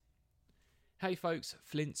Hey folks,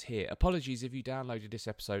 Flint's here. Apologies if you downloaded this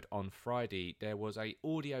episode on Friday. There was a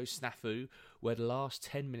audio snafu where the last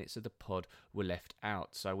 10 minutes of the pod were left out.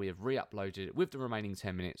 So we have re-uploaded it with the remaining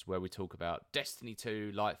 10 minutes where we talk about Destiny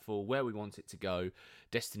 2, Lightfall, where we want it to go,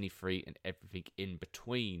 Destiny 3 and everything in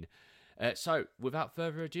between. So without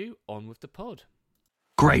further ado, on with the pod.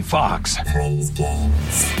 Gray Fox. Praise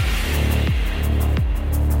games.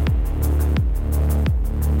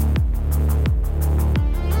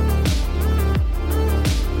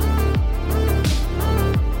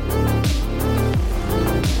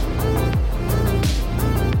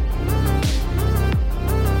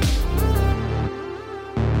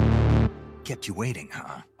 Kept you waiting,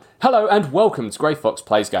 huh? Hello and welcome to Grey Fox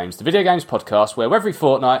Plays Games, the video games podcast where every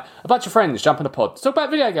fortnight a bunch of friends jump on a pod to talk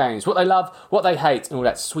about video games, what they love, what they hate, and all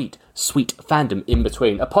that sweet, sweet fandom in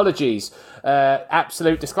between. Apologies,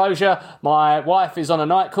 absolute disclosure, my wife is on a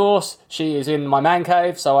night course, she is in my man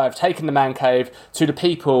cave, so I have taken the man cave to the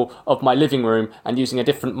people of my living room and using a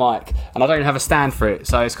different mic, and I don't have a stand for it,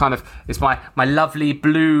 so it's my lovely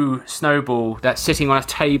blue snowball that's sitting on a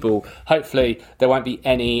table. Hopefully there won't be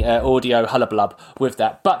any audio hullabalub with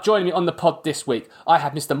that, but joining me on the pod this week, I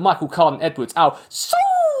have Mr. Michael Carden Edwards, our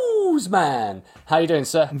Souls man. How you doing,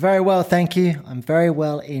 sir? I'm very well, thank you. I'm very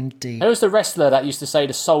well indeed. Who was the wrestler that used to say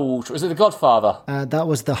the Soul? Was it the Godfather? That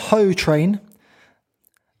was the Ho Train.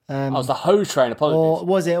 I was the Ho Train.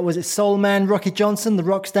 Apologies. Or was it Soul Man Rocky Johnson, the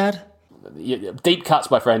Rock's dad? Deep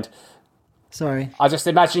cuts, my friend. Sorry. I just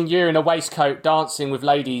imagine you in a waistcoat dancing with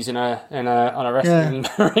ladies on a wrestling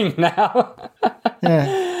ring now.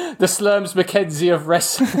 Yeah. The Slurms McKenzie of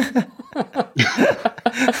wrestling.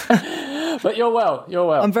 But you're well.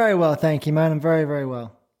 I'm very well, thank you, man. I'm very, very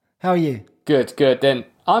well. How are you? Good. Then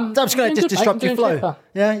I'm just going to disrupt your flow. Super.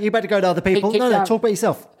 Yeah, you better go to other people. No, talk about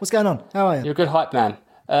yourself. What's going on? How are you? You're a good hype man.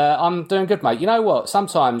 I'm doing good, mate. You know what?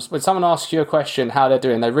 Sometimes when someone asks you a question, how they're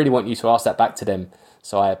doing, they really want you to ask that back to them.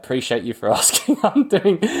 So I appreciate you for asking. I'm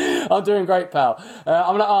doing great, pal.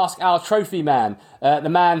 I'm going to ask our trophy man, the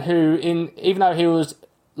man who, even though he was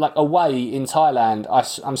like away in Thailand,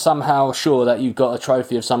 I'm somehow sure that you got a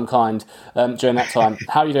trophy of some kind during that time.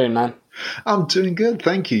 How are you doing, man? I'm doing good,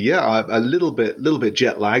 thank you. Yeah, I'm a little bit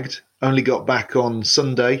jet lagged. Only got back on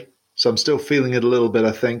Sunday, so I'm still feeling it a little bit.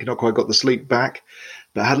 I think not quite got the sleep back,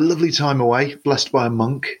 but I had a lovely time away, blessed by a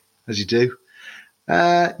monk, as you do.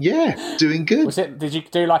 Yeah, doing good. Did you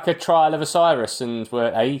do like a trial of Osiris and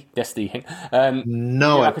were Destiny?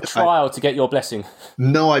 No, like a trial to get your blessing.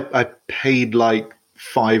 No, I paid like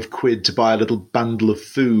 £5 to buy a little bundle of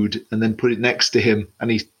food and then put it next to him, and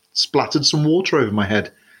he splattered some water over my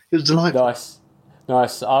head. It was delightful.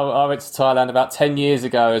 Nice. I went to Thailand about 10 years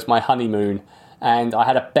ago as my honeymoon, and I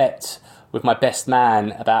had a bet with my best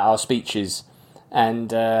man about our speeches. And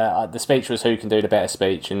the speech was who can do the better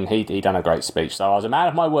speech, and he done a great speech. So I was a man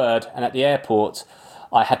of my word, and at the airport,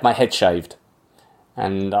 I had my head shaved.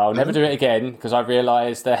 And I'll never do it again because I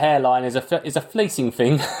realised the hairline is a fleeting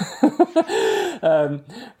thing.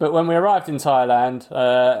 But when we arrived in Thailand,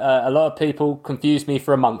 a lot of people confused me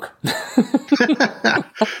for a monk.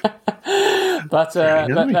 But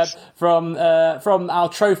from our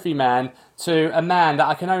trophy man to a man that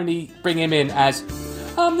I can only bring him in as,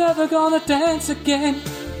 I'm never gonna dance again.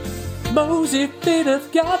 Mosey Fit have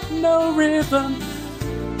got no rhythm,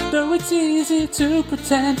 though it's easy to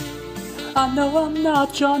pretend. I know I'm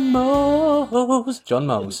not John Mose. John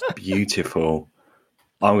Mose. Beautiful.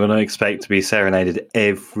 I'm going to expect to be serenaded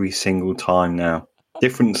every single time now.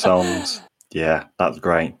 Different songs. Yeah, that's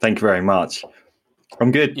great. Thank you very much.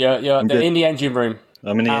 I'm good. You're good. in the engine room.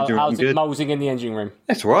 I'm in the engine room. How's it mosing in the engine room?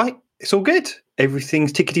 That's all right. It's all good.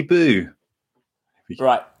 Everything's tickety-boo.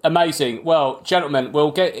 Right, amazing. Well, gentlemen,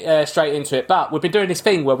 we'll get straight into it. But we've been doing this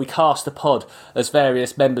thing where we cast the pod as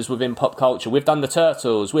various members within pop culture. We've done the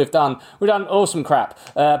Turtles. We've done awesome crap.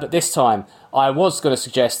 But this time, I was going to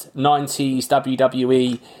suggest 90s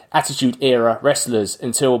WWE Attitude Era wrestlers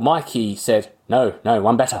until Mikey said, no,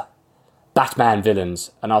 one better. Batman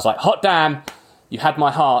villains. And I was like, hot damn, you had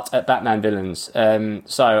my heart at Batman villains.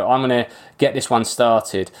 So I'm going to get this one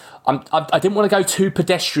started. I didn't want to go too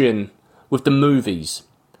pedestrian with the movies.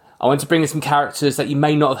 I want to bring in some characters that you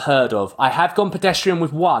may not have heard of. I have gone pedestrian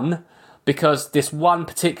with one because this one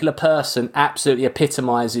particular person absolutely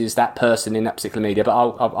epitomises that person in that particular media, but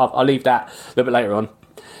I'll leave that a little bit later on.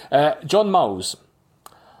 John Moles,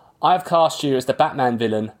 I have cast you as the Batman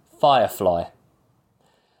villain Firefly.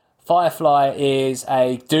 Firefly is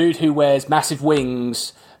a dude who wears massive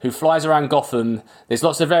wings, who flies around Gotham. There's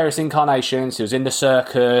lots of various incarnations. He was in the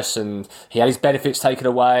circus and he had his benefits taken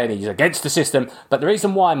away and he's against the system. But the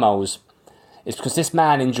reason why, Moles, is because this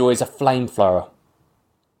man enjoys a flamethrower.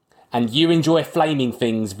 and you enjoy flaming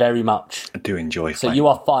things very much. I do enjoy So flame. you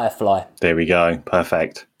are Firefly. There we go.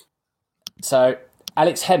 Perfect. So,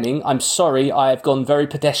 Alex Hemming, I'm sorry I have gone very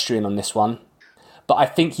pedestrian on this one, but I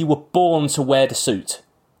think you were born to wear the suit.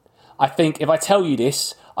 I think if I tell you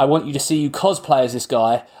this, I want you to see you cosplay as this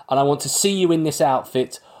guy, and I want to see you in this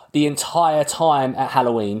outfit the entire time at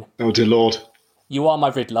Halloween. Oh, dear Lord. You are my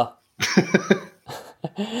Riddler.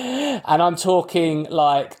 And I'm talking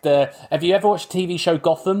like have you ever watched the TV show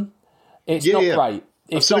Gotham? It's not great.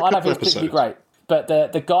 It's seen not. a I don't couple think it's particularly episodes. great.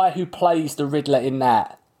 But the guy who plays the Riddler in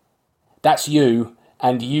that's you,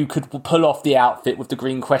 and you could pull off the outfit with the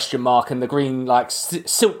green question mark and the green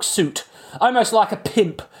silk suit, almost like a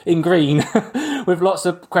pimp in green, with lots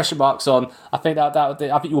of question marks on. I think I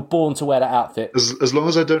think you were born to wear that outfit. As long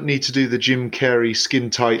as I don't need to do the Jim Carrey skin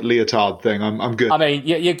tight leotard thing, I'm good. I mean,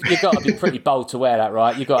 you got to be pretty bold to wear that,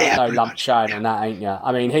 right? You got Yeah, no pretty lump much. showing on that, ain't you?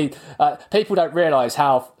 I mean, people don't realise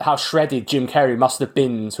how shredded Jim Carrey must have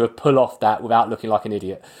been to have pulled off that without looking like an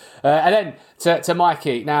idiot. And then to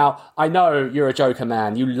Mikey. Now, I know you're a Joker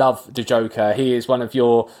man. You love the Joker. He is one of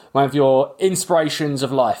your inspirations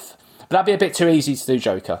of life. But that'd be a bit too easy to do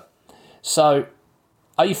Joker. So,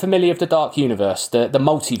 are you familiar with the Dark Universe, the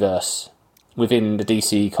multiverse within the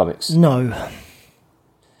DC Comics? No.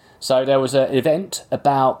 So there was an event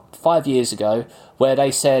about 5 years ago where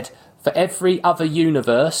they said for every other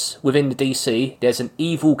universe within the DC, there's an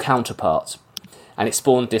evil counterpart. And it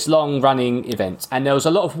spawned this long-running event. And there was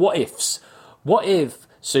a lot of what-ifs. What if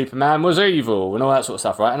Superman was evil and all that sort of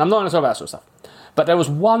stuff, right? And I'm not going to talk about that sort of stuff. But there was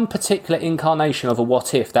one particular incarnation of a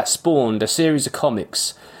what-if that spawned a series of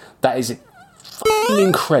comics that is fucking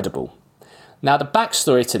incredible. Now, the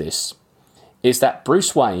backstory to this is that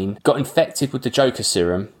Bruce Wayne got infected with the Joker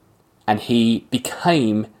serum and he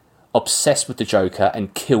became obsessed with the Joker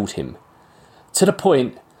and killed him. To the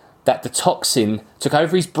point that the toxin took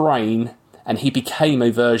over his brain and he became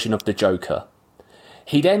a version of the Joker.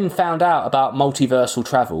 He then found out about multiversal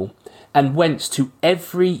travel and went to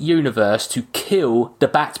every universe to kill the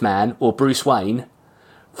Batman or Bruce Wayne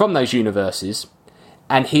from those universes,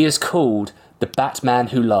 and he is called the Batman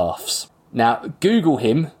Who Laughs. Now, Google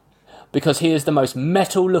him, because he is the most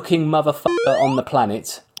metal-looking motherfucker on the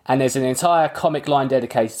planet, and there's an entire comic line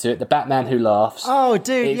dedicated to it, the Batman Who Laughs. Oh,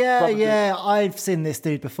 dude, It's yeah, probably- yeah. I've seen this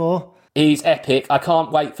dude before. He's epic. I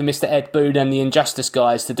can't wait for Mr. Ed Boon and the Injustice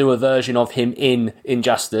guys to do a version of him in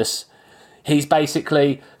Injustice. He's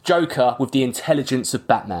basically Joker with the intelligence of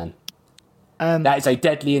Batman. That is a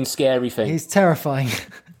deadly and scary thing. He's terrifying.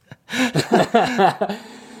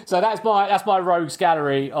 So that's my rogues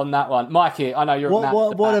gallery on that one. Mikey, I know you're a man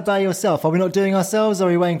with the What bat. about yourself? Are we not doing ourselves, or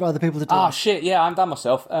are we waiting for other people to do Oh it? shit, yeah, I'm done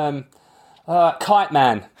myself. Kite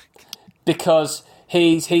Man, because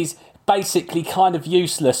he's basically kind of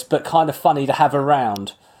useless but kind of funny to have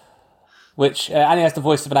around. Which and he has the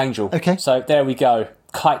voice of an angel. Okay. So there we go,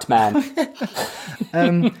 Kite Man.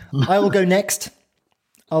 I will go next.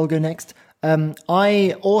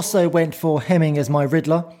 I also went for Hemming as my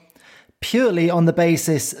Riddler, purely on the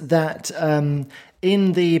basis that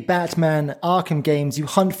in the Batman Arkham games, you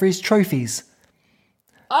hunt for his trophies.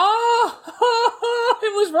 Oh,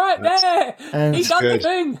 it was right there. And He done the good.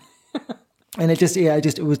 thing. And it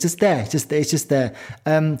was just there. It's just there.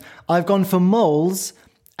 I've gone for moles,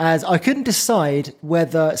 as I couldn't decide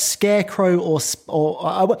whether Scarecrow or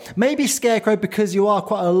maybe Scarecrow, because you are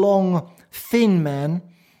quite a long, thin man,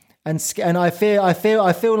 and I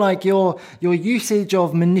feel like your usage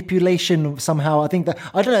of manipulation somehow. I think that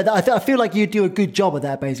I don't know. I feel like you do a good job at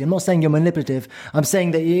that. Basically, I'm not saying you're manipulative. I'm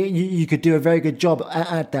saying that you could do a very good job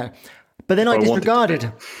at that. But then I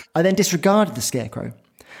then disregarded the Scarecrow.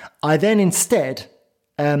 I then instead,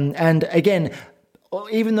 and again,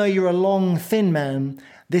 even though you're a long, thin man,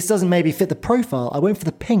 this doesn't maybe fit the profile. I went for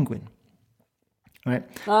the Penguin, right?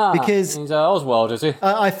 Because He's Oswald, is he?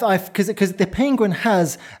 because the Penguin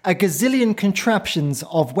has a gazillion contraptions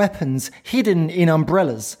of weapons hidden in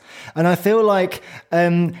umbrellas, and I feel like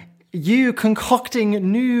you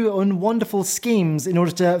concocting new and wonderful schemes in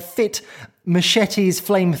order to fit machetes,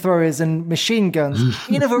 flamethrowers, and machine guns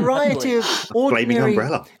in a variety of ordinary,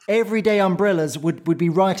 umbrella. everyday umbrellas would be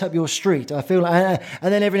right up your street. I feel, and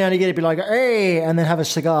then every now and again it'd be like, hey, and then have a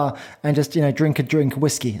cigar and just drink a drink of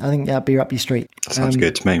whiskey. I think that'd be up your street. That sounds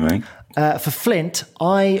good to me, mate. For Flint,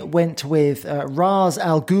 I went with Ra's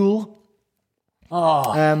al Ghul.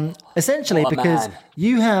 Essentially, what a because man.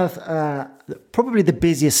 you have probably the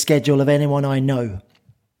busiest schedule of anyone I know.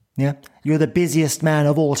 Yeah, you're the busiest man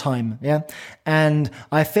of all time. Yeah, and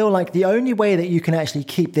I feel like the only way that you can actually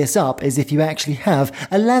keep this up is if you actually have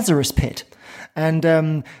a Lazarus pit.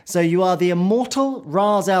 And so you are the immortal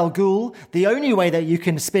Ra's al Ghul, the only way that you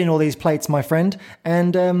can spin all these plates, my friend.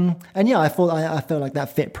 And yeah, I felt like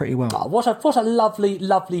that fit pretty well. Oh, what a lovely,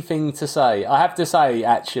 lovely thing to say. I have to say,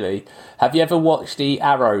 actually, have you ever watched the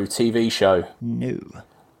Arrow TV show? No.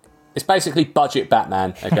 It's basically budget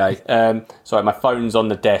Batman, okay? Sorry, my phone's on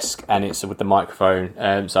the desk and it's with the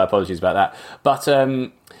microphone, so apologies about that. But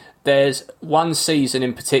there's one season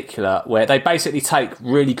in particular where they basically take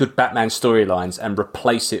really good Batman storylines and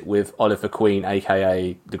replace it with Oliver Queen,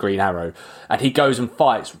 a.k.a. the Green Arrow. And he goes and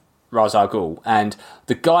fights Ra's al Ghul. And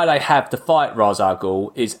the guy they have to fight Ra's al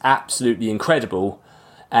Ghul is absolutely incredible.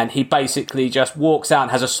 And he basically just walks out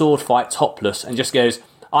and has a sword fight topless and just goes,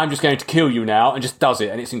 I'm just going to kill you now, and just does it,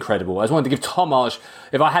 and it's incredible. I just wanted to give homage.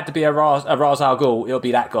 If I had to be a Ra's al Ghul, it would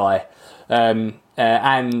be that guy.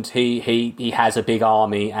 And he has a big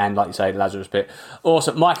army, and like you say, the Lazarus Pit.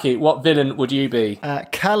 Awesome. Mikey, what villain would you be?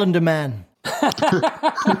 Calendar Man. Yeah.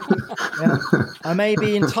 I may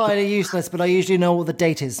be entirely useless, but I usually know what the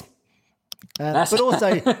date is. But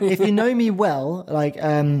also, if you know me well, like...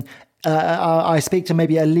 I speak to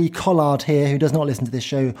maybe a Lee Collard here who does not listen to this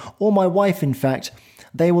show, or my wife, in fact,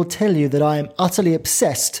 they will tell you that I am utterly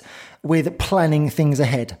obsessed with planning things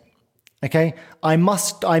ahead. Okay? I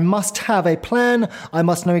must have a plan. I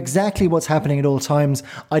must know exactly what's happening at all times.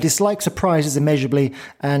 I dislike surprises immeasurably,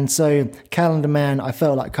 and so Calendar Man, I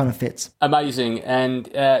felt like kind of fits. Amazing, and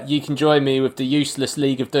you can join me with the Useless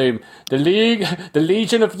League of Doom, the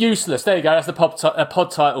Legion of Useless. There you go. That's the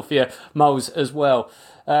pod title for you, Moles, as well.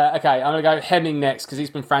 Okay, I'm going to go Hemming next because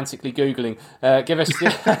he's been frantically Googling. Give us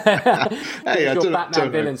your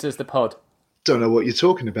Batman villains as the pod. Don't know what you're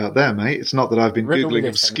talking about there, mate. It's not that I've been Googling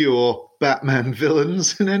obscure Batman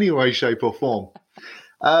villains in any way, shape or form.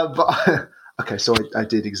 But okay, so I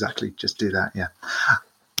did exactly just do that, yeah.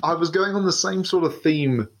 I was going on the same sort of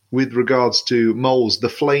theme with regards to Moles, the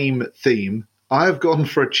flame theme. I've gone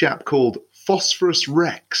for a chap called Phosphorus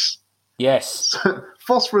Rex. Yes.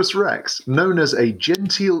 Phosphorus Rex, known as a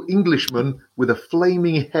genteel Englishman with a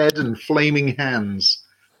flaming head and flaming hands.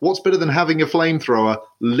 What's better than having a flamethrower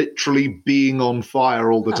literally being on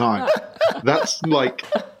fire all the time? That's like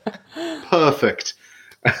perfect.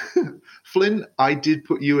 Flynn, I did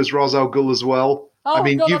put you as Ra's al Ghul as well. Oh, I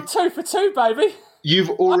mean, God, I'm 2 for 2, baby. You've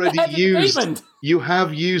already you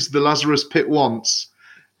have used the Lazarus Pit once.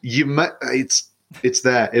 It's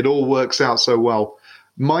there. It all works out so well.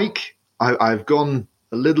 Mike, I've gone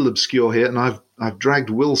a little obscure here, and I've dragged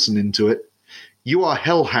Wilson into it. You are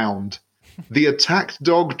Hellhound, the attacked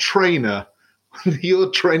dog trainer.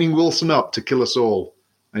 You're training Wilson up to kill us all.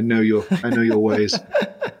 I know your ways.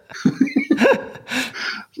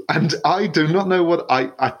 And I do not know what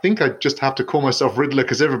I think I just have to call myself Riddler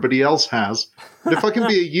because everybody else has. But if I can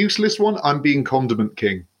be a useless one, I'm being Condiment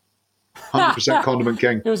King. 100% Condiment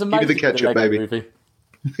King. It was amazing. Give me the ketchup, baby. Movie.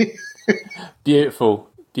 Beautiful.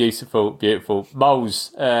 Beautiful, beautiful.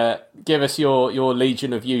 Moles, give us your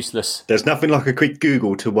Legion of Useless. There's nothing like a quick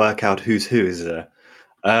Google to work out who's who, is there?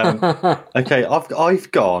 Okay,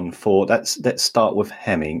 I've gone for let's start with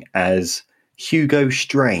Hemming as Hugo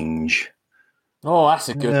Strange. Oh, that's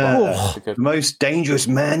a good one. That's a good one. Most dangerous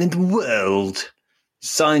man in the world.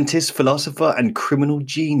 Scientist, philosopher, and criminal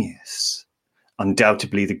genius.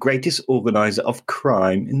 Undoubtedly the greatest organizer of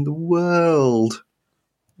crime in the world.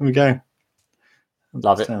 There we go.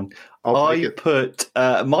 Love it. I put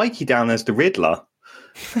Mikey down as the Riddler.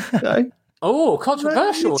 No? Oh,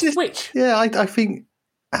 controversial switch. Yeah, I think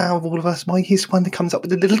out of all of us, Mikey's the one that comes up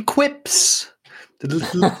with the little quips, the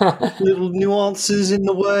little nuances in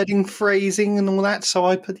the wording, phrasing, and all that. So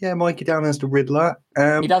I put Mikey down as the Riddler.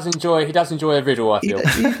 He does enjoy a riddle, I feel.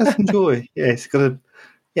 He does enjoy. Yes,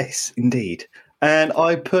 yes, indeed. And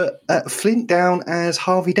I put Flint down as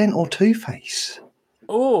Harvey Dent or Two-Face.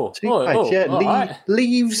 Two-Face,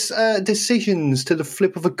 leaves decisions to the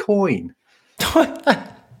flip of a coin.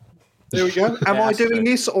 There we go. Am I doing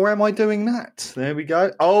this or am I doing that? There we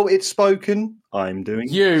go. Oh, it's spoken. I'm doing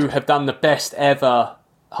it. You have done the best ever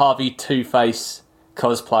Harvey Two-Face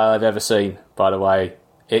cosplay I've ever seen, by the way.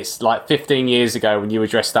 It's like 15 years ago when you were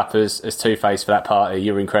dressed up as Two-Face for that party.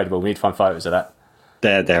 You were incredible. We need to find photos of that.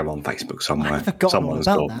 They're on Facebook somewhere. I've forgotten all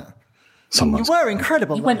about that. You were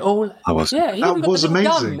incredible. He went all... I was. Yeah, he that was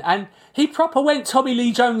amazing. Gun, and he proper went Tommy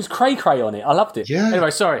Lee Jones cray-cray on it. I loved it. Yeah.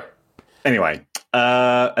 Anyway, sorry. Anyway,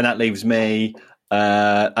 and that leaves me,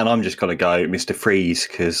 and I'm just going to go Mr. Freeze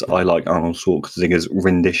because I like Arnold Schwarzenegger's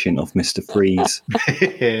rendition of Mr. Freeze.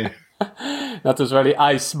 That was really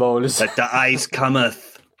ice balls. Let the ice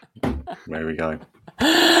cometh. There we go.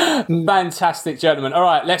 Fantastic, gentlemen. All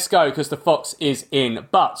right, let's go because the Fox is in.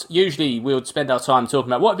 But usually we would spend our time talking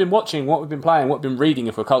about what we've been watching, what we've been playing, what we've been reading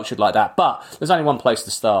if we're cultured like that. But there's only one place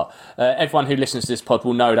to start. Everyone who listens to this pod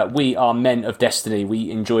will know that we are men of destiny. We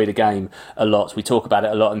enjoy the game a lot. We talk about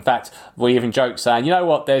it a lot. In fact, we even joke saying, you know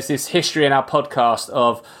what, there's this history in our podcast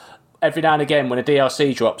of every now and again when a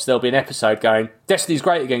DLC drops, there'll be an episode going, Destiny's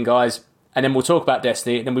great again, guys. And then we'll talk about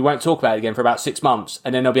Destiny, and then we won't talk about it again for about 6 months.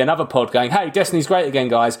 And then there'll be another pod going, hey, Destiny's great again,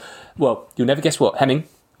 guys. Well, you'll never guess what. Hemming,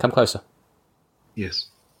 come closer. Yes.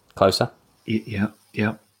 Closer.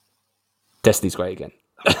 Yeah. Destiny's great again.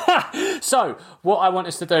 So, what I want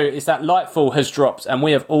us to do is that Lightfall has dropped, and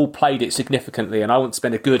we have all played it significantly, and I want to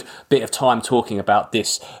spend a good bit of time talking about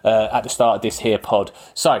this at the start of this here pod.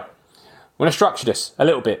 So, I want to structure this a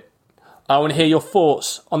little bit. I want to hear your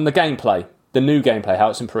thoughts on the gameplay, the new gameplay, how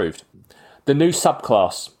it's improved. The new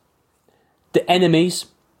subclass, the enemies,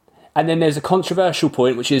 and then there's a controversial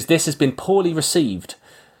point, which is this has been poorly received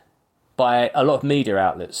by a lot of media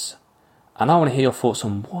outlets. And I want to hear your thoughts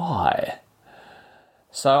on why.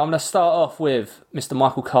 So I'm going to start off with Mr.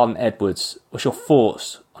 Michael Carlin Edwards. What's your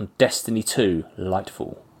thoughts on Destiny 2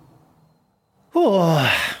 Lightfall?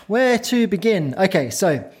 Oh, where to begin? Okay,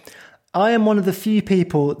 so I am one of the few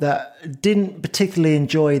people that didn't particularly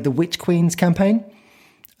enjoy the Witch Queens campaign.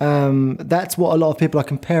 That's what a lot of people are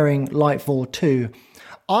comparing Lightfall to.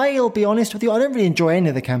 I'll be honest with you, I don't really enjoy any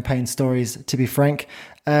of the campaign stories, to be frank.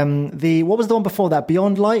 What was the one before that?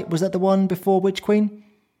 Beyond Light? Was that the one before Witch Queen?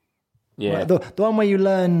 Yeah. The one where you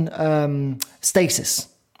learn stasis.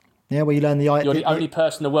 Yeah, where you learn You're the only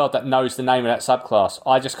person in the world that knows the name of that subclass.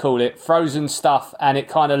 I just call it frozen stuff, and it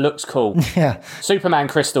kind of looks cool. Yeah. Superman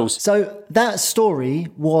crystals. So that story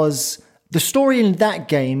was... The story in that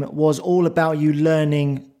game was all about you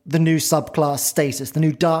learning the new subclass stasis, the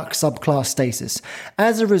new dark subclass stasis.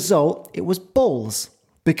 As a result, it was balls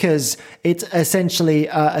because it's essentially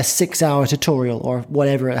a 6-hour tutorial or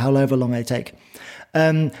whatever, however long they take.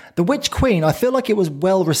 The Witch Queen, I feel like it was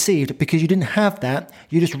well received because you didn't have that.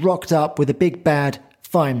 You just rocked up with a big bad.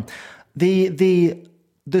 Fine. The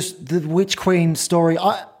Witch Queen story,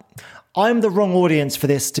 I'm the wrong audience for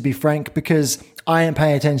this, to be frank, because I ain't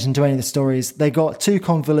paying attention to any of the stories. They got too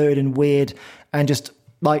convoluted and weird and just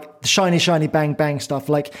like shiny, shiny, bang, bang stuff.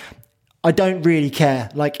 Like, I don't really care.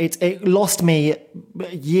 Like, it lost me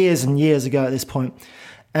years and years ago at this point.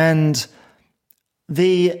 And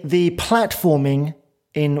the platforming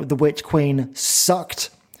in The Witch Queen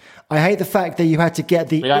sucked. I hate the fact that you had to get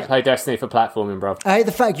the... We don't play Destiny for platforming, bro. I hate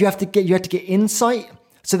the fact you had to get insight,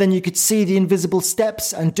 so then you could see the invisible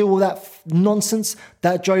steps and do all that nonsense.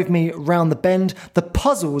 That drove me round the bend. The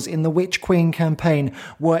puzzles in the Witch Queen campaign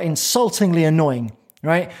were insultingly annoying,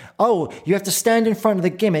 right? Oh, you have to stand in front of the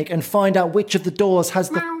gimmick and find out which of the doors has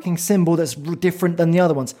the fucking symbol that's different than the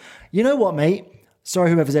other ones. You know what, mate?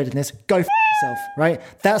 Sorry, whoever's editing this. Go f*** yourself, right?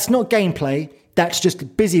 That's not gameplay. That's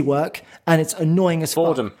just busy work, and it's annoying as fuck.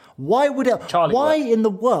 Boredom. Why would it? Why in the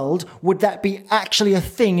world would that be actually a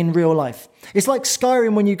thing in real life? It's like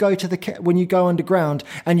Skyrim when you go underground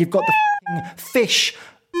and you've got the f***ing fish,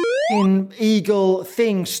 eagle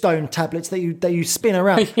thing stone tablets that you spin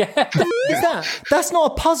around. Yeah. Is that? That's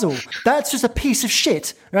not a puzzle. That's just a piece of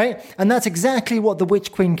shit, right? And that's exactly what the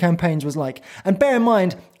Witch Queen campaigns was like. And bear in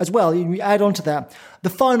mind as well, you add on to that, the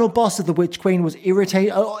final boss of the Witch Queen was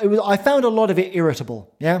irritating. I found a lot of it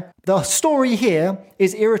irritable. Yeah, the story here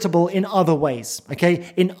is irritable in other ways.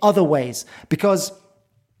 Okay, in other ways, because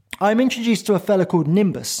I'm introduced to a fella called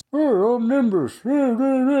Nimbus. Oh, I'm Nimbus.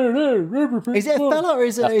 Is it a fella or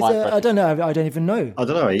is it? I don't know. I don't even know. I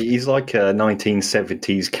don't know. He's like a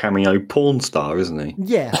 1970s cameo porn star, isn't he?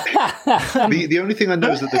 Yeah. The only thing I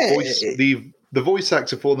know is that the voice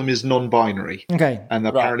actor for them is non-binary. Okay. And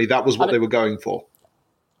apparently that was what they were going for.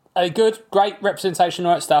 Good, great representation,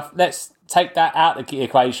 all that stuff. Let's take that out of the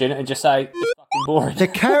equation and just say it's fucking boring. The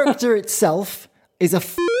character itself is a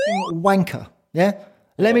fucking wanker. Yeah?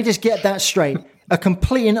 Let me just get that straight. A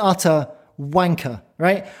complete and utter wanker,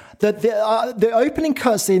 right? The opening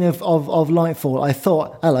cutscene of Lightfall, I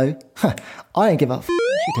thought, hello, I don't give a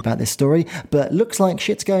shit about this story, but looks like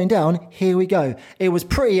shit's going down. Here we go. It was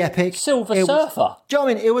pretty epic. Silver Surfer. Do you know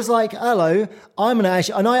what I mean? It was like, hello, I'm going to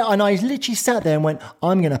actually... And I literally sat there and went,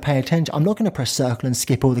 I'm going to pay attention. I'm not going to press circle and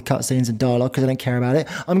skip all the cutscenes and dialogue because I don't care about it.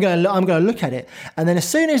 I'm going to look at it. And then as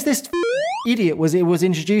soon as this idiot was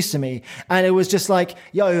introduced to me, and it was just like,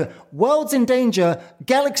 yo, world's in danger,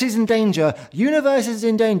 galaxy's in danger, universe is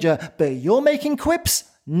in danger, but you're making quips?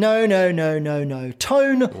 No.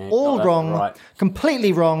 Tone, all got that wrong, right.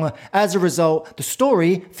 completely wrong. As a result, the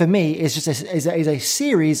story for me is just is a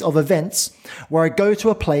series of events where I go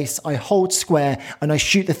to a place, I hold square, and I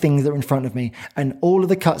shoot the things that are in front of me. And all of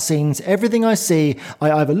the cutscenes, everything I see,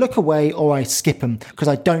 I either look away or I skip them because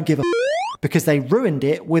I don't give a because they ruined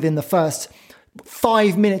it within the first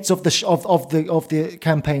 5 minutes of the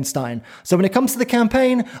campaign starting. So when it comes to the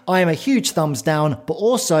campaign, I am a huge thumbs down, but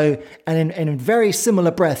also, and in very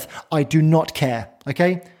similar breath, I do not care.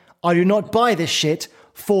 Okay, I do not buy this shit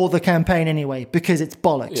for the campaign anyway because it's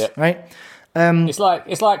bollocks, right?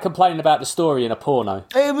 It's like complaining about the story in a porno.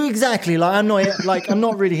 Exactly. Like I'm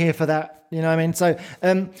not really here for that. You know what I mean? So,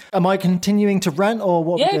 am I continuing to rant or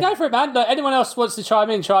what? Yeah, go for it, man. Look, anyone else wants to chime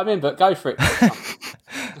in, but go for it.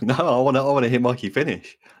 No, I want to hear Mikey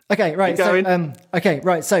finish. Okay, right. So,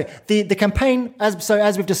 So the campaign,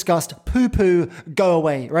 as we've discussed, poo, go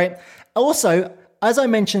away, right? Also, as I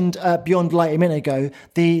mentioned Beyond Light a minute ago,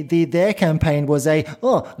 their campaign was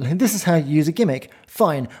this is how you use a gimmick.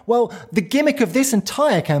 Fine. Well, the gimmick of this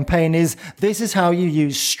entire campaign is this is how you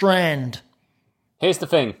use Strand. Here's the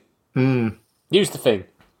thing. Use the thing.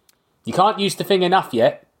 You can't use the thing enough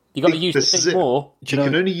yet. You got to use the thing more. You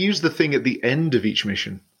can only use the thing at the end of each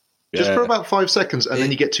mission. Just for about 5 seconds, and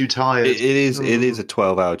then you get too tired. It is a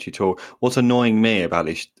 12-hour tutorial. What's annoying me about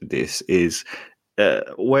this is,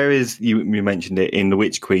 whereas you mentioned it in The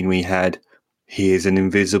Witch Queen, we had, here's an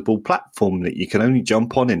invisible platform that you can only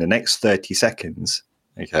jump on in the next 30 seconds,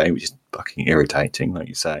 okay, which is fucking irritating, like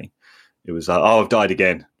you say. It was like, I've died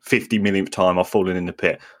again, 50 millionth time, I've fallen in the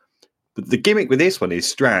pit. But the gimmick with this one is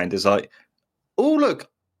Strand is like, oh, look,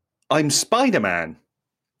 I'm Spider-Man.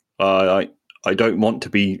 I don't want to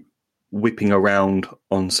be whipping around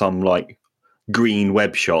on some like green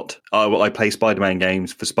web shot. I play Spider-Man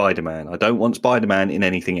games for Spider-Man. I don't want Spider-Man in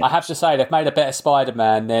anything else. I have to say, they've made a better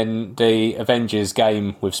Spider-Man than the Avengers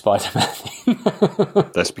game with Spider-Man.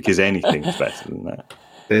 That's because anything's better than that.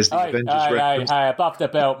 There's the Avengers reference. Hey, above the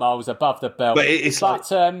belt, Moles, above the belt. But it's like,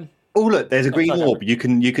 oh look, there's a green orb. You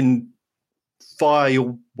can fire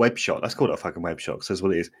your web shot. That's called a fucking web shot. That's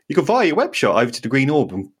what it is. You can fire your web shot over to the green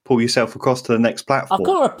orb and pull yourself across to the next platform. I've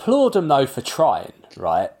got to applaud them though for trying.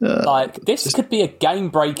 Right, this could be a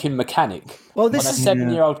game-breaking mechanic. Well, this is a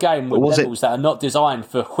 7-year-old game with levels that are not designed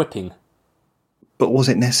for whipping. But was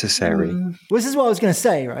it necessary? Well, this is what I was going to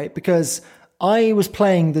say, right? Because I was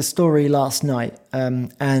playing the story last night,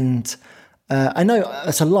 and I know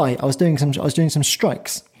it's a lie. I was doing some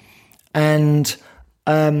strikes, and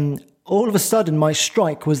all of a sudden my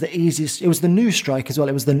strike was the easiest. It was the new strike as well.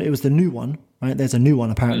 It was the new one, right? There's a new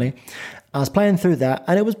one apparently. I was playing through that,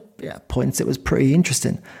 and it was points. It was pretty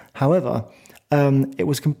interesting. However, it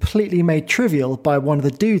was completely made trivial by one of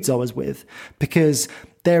the dudes I was with, because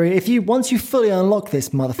once you fully unlock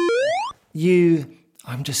this I'm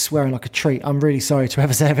just swearing like a treat. I'm really sorry to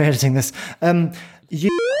whoever's ever editing this. It's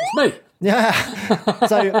me. Yeah.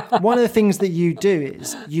 So one of the things that you do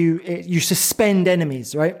is you suspend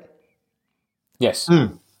enemies, right? Yes.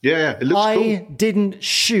 Yeah, it looks cool. I didn't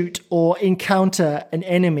shoot or encounter an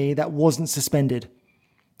enemy that wasn't suspended.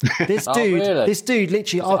 This dude,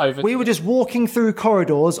 literally, we were just walking through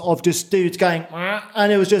corridors of just dudes going,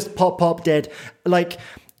 and it was just pop, dead. Like,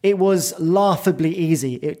 it was laughably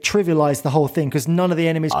easy. It trivialized the whole thing because none of the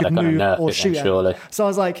enemies could move or shoot at me. So I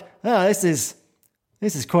was like, this is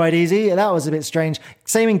quite easy. That was a bit strange.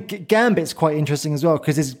 Same in Gambit's quite interesting as well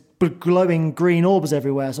because there's glowing green orbs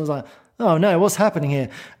everywhere. So I was like, oh no, what's happening here?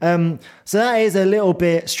 So that is a little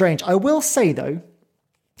bit strange. I will say though,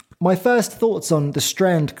 my first thoughts on the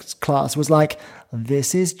Strand class was like,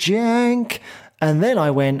 this is jank. And then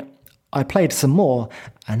I played some more,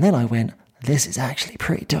 and then I went, this is actually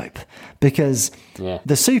pretty dope because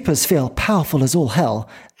the supers feel powerful as all hell.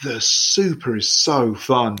 The super is so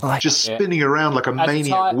fun. Just spinning around like a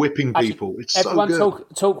maniac, whipping people. It's so good. Everyone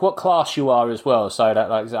talk what class you are as well. So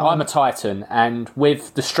that I'm a Titan, and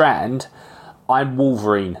with the Strand, I'm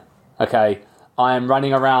Wolverine. Okay, I am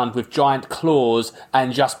running around with giant claws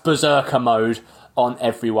and just berserker mode on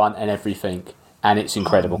everyone and everything, and it's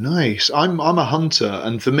incredible. Oh, nice. I'm a hunter,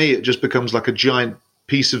 and for me, it just becomes like a giant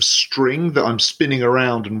piece of string that I'm spinning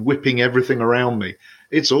around and whipping everything around me.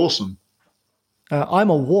 It's awesome. I'm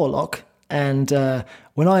a warlock, and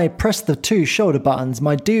when I press the 2 shoulder buttons,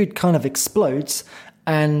 my dude kind of explodes,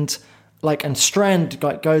 and Strand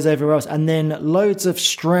goes everywhere else, and then loads of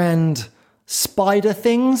Strand spider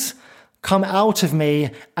things come out of me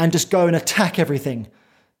and just go and attack everything.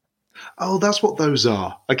 Oh, that's what those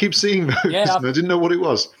are. I keep seeing those, and I didn't know what it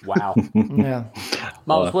was. Wow. Yeah.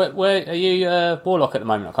 Miles, where are you Warlock at the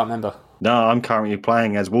moment? I can't remember. No, I'm currently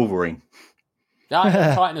playing as Wolverine. No,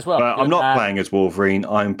 Titan as well. But I'm not playing as Wolverine.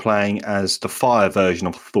 I'm playing as the fire version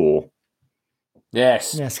of Thor.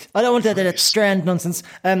 Yes. Yes, I don't want that Strand nonsense.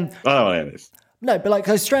 I don't want this. No, but like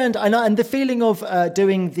so Strand, I know, and the feeling of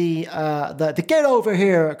doing the get over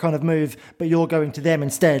here kind of move, but you're going to them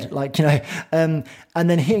instead, like and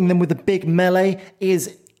then hitting them with a big melee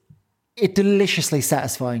is deliciously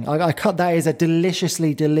satisfying. That is a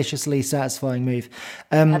deliciously satisfying move.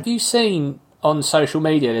 Have you seen on social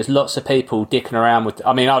media? There's lots of people dicking around with.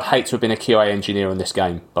 I mean, I'd hate to have been a QA engineer on this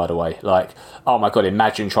game, by the way. Like, oh my god,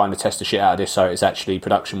 imagine trying to test the shit out of this so it's actually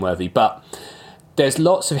production worthy, but. There's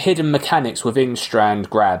lots of hidden mechanics within Strand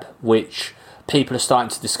Grab, which people are starting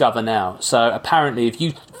to discover now. So apparently, if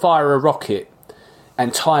you fire a rocket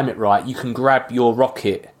and time it right, you can grab your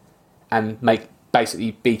rocket and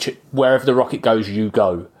basically wherever the rocket goes, you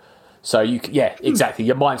go. So exactly.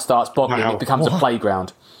 Your mind starts boggling. Wow. It becomes a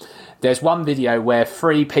playground. There's one video where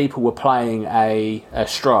 3 people were playing a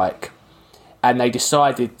strike, and they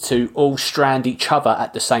decided to all strand each other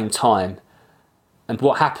at the same time. And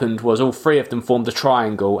what happened was all 3 of them formed a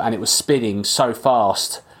triangle, and it was spinning so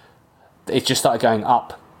fast, it just started going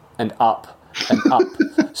up and up and up.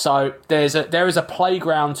 So there is a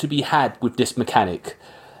playground to be had with this mechanic,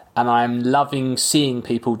 and I'm loving seeing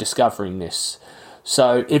people discovering this.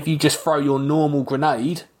 So if you just throw your normal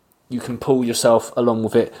grenade, you can pull yourself along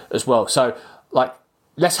with it as well. So like,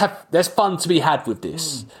 there's fun to be had with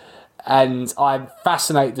this. And I'm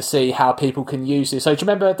fascinated to see how people can use this. So do you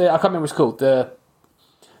remember I can't remember what it's called,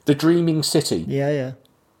 the Dreaming City. Yeah.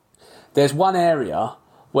 There's one area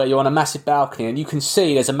where you're on a massive balcony and you can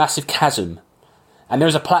see there's a massive chasm. And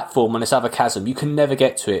there's a platform on this other chasm. You can never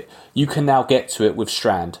get to it. You can now get to it with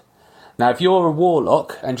Strand. Now, if you're a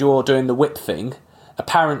warlock and you're doing the whip thing,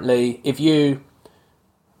 apparently if you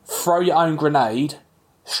throw your own grenade,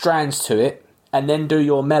 strands to it, and then do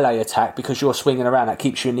your melee attack because you're swinging around, that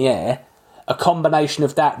keeps you in the air, a combination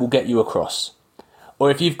of that will get you across. Or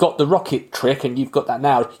if you've got the rocket trick and you've got that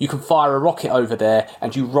now, you can fire a rocket over there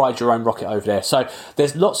and you ride your own rocket over there. So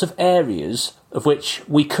there's lots of areas of which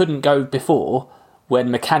we couldn't go before when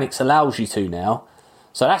mechanics allows you to now.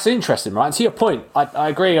 So that's interesting, right? And to your point, I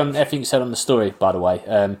agree on everything you said on the story, by the way.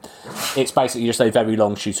 It's basically just a very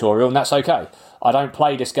long tutorial, and that's okay. I don't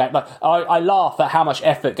play this game. Like, I laugh at how much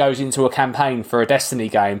effort goes into a campaign for a Destiny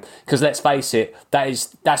game, because let's face it,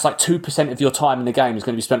 that's like 2% of your time in the game is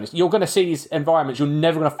going to be spent. You're going to see these environments you're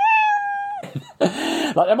never going to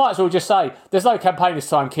like, they might as well just say, there's no campaign this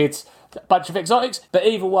time, kids. A bunch of exotics, but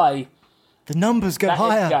either way, the numbers go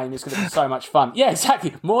higher. This game is going to be so much fun. Yeah,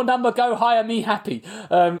 exactly. More number go higher, me happy.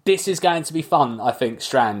 This is going to be fun, I think,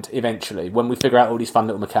 Strand, eventually, when we figure out all these fun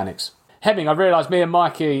little mechanics. Hemming, I realise me and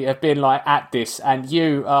Mikey have been like at this, and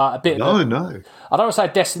you are a bit No. I don't want to say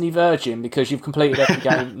Destiny virgin because you've completed every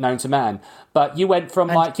game known to man, but you went from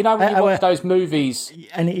when you watch those movies,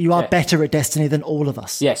 and you are better at Destiny than all of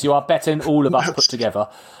us. Yes, you are better than all of us put together.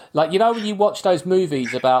 Like, when you watch those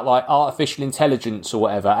movies about like artificial intelligence or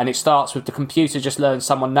whatever, and it starts with the computer just learns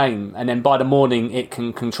someone's name, and then by the morning it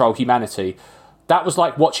can control humanity. That was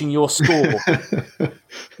like watching your score,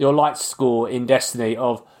 your light score in Destiny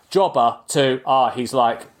of Jobber to, he's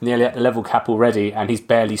like nearly at the level cap already and he's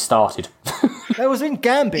barely started. That was in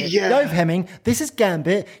Gambit. Yeah. No, Hemming, this is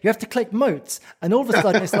Gambit. You have to click motes. And all of a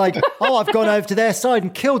sudden it's like, I've gone over to their side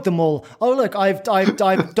and killed them all. Oh, look, I've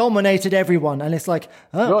dominated everyone. And it's like,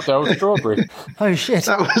 God, that was strawberry. Oh, shit.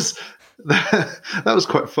 That was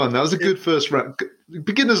quite fun. That was a good first round.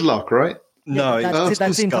 Beginner's luck, right? No,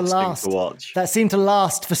 that seemed to last. To watch. That seemed to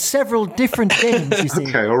last for several different games, you see.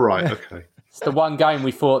 Okay, all right, okay. It's the one game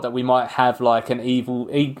we thought that we might have like an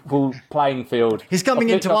equal playing field. He's coming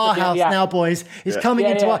into our house now, boys. He's coming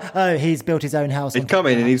into our... Oh, he's built his own house. He's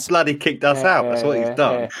coming and he's bloody kicked us out. That's what he's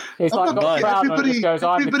done. He's like got proud and just goes,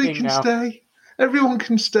 I'm the king can now. stay. Everyone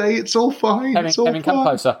can stay. It's all fine. It's all Kevin, fine. come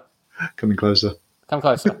closer. Coming closer. Come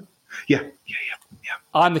closer. Yeah.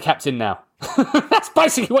 I'm the captain now. That's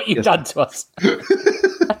basically what you've done to us.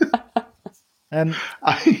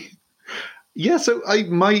 So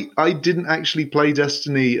I didn't actually play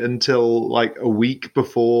Destiny until like a week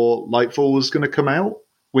before Lightfall was going to come out,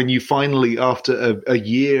 when you finally, after a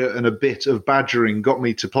year and a bit of badgering, got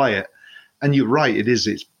me to play it. And you're right,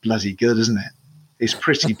 it's bloody good, isn't it? It's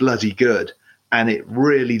pretty bloody good. And it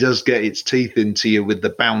really does get its teeth into you with the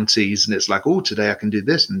bounties. And it's like, oh, today I can do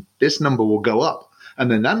this, and this number will go up. And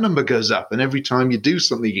then that number goes up. And every time you do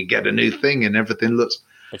something, you get a new thing, and everything looks...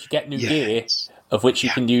 But you get new gear, of which you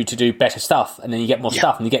can use to do better stuff, and then you get more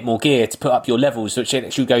stuff, and you get more gear to put up your levels, which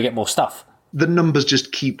lets you go get more stuff. The numbers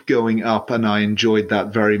just keep going up, and I enjoyed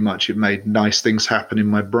that very much. It made nice things happen in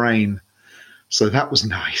my brain. So that was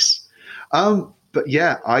nice. But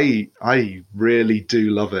yeah, I really do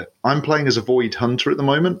love it. I'm playing as a Void Hunter at the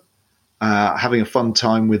moment, having a fun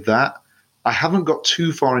time with that. I haven't got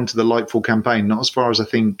too far into the Lightfall campaign, not as far as I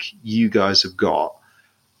think you guys have got.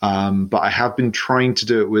 But I have been trying to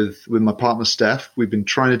do it with my partner Steph. We've been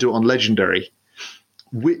trying to do it on Legendary,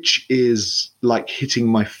 which is like hitting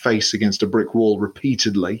my face against a brick wall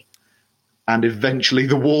repeatedly, and eventually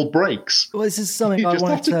the wall breaks. Well, this is something You I just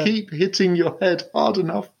have wanted to keep hitting your head hard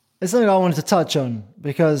enough. It's something I wanted to touch on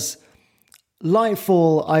because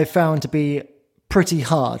Lightfall I found to be pretty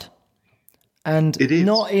hard, and It is.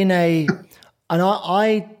 not in a,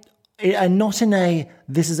 and not in a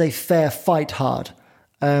this is a fair fight hard.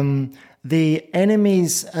 The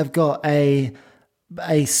enemies have got a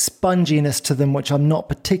sponginess to them which I'm not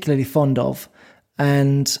particularly fond of,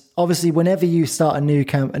 and obviously whenever you start a new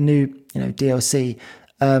DLC,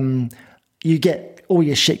 you get all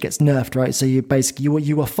your shit gets nerfed, right? So you basically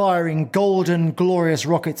you were firing golden glorious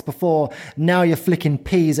rockets before, now you're flicking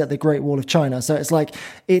peas at the Great Wall of China. So it's like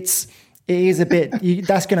it is a bit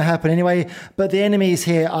that's going to happen anyway. But the enemies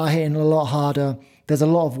here are hitting a lot harder. There's a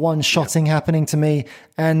lot of one-shotting happening to me,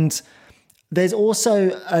 and there's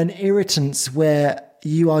also an irritance where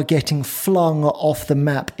you are getting flung off the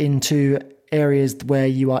map into areas where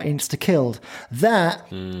you are insta-killed. That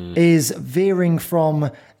is veering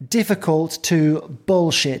from difficult to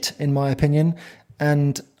bullshit, in my opinion,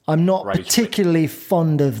 and I'm not particularly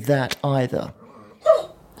fond of that either.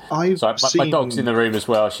 Sorry, my dog's in the room as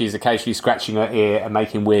well. She's occasionally scratching her ear and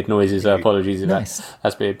making weird noises. Apologies if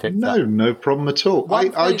that's being picked up. No problem at all.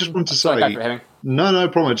 I just want to say... No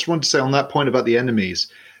problem. I just want to say on that point about the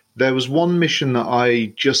enemies, there was one mission that I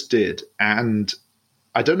just did, and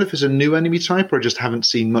I don't know if it's a new enemy type or I just haven't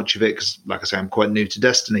seen much of it because, like I say, I'm quite new to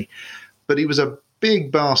Destiny. But he was a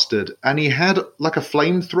big bastard, and he had like a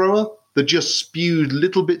flamethrower that just spewed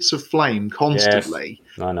little bits of flame constantly.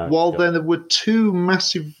 Yes. I know. While then there were two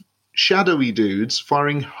massive shadowy dudes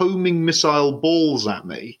firing homing missile balls at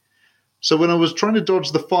me. So when I was trying to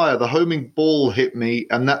dodge the fire, the homing ball hit me,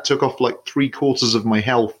 and that took off like 3/4 of my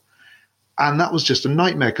health. And that was just a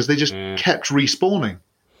nightmare because they just kept respawning.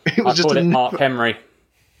 It was I call it Mark Henry.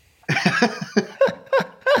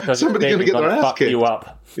 Somebody going to get their ass fuck kicked. You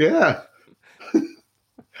up. Yeah.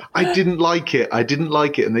 I didn't like it.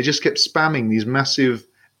 And they just kept spamming these massive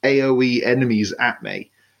AoE enemies at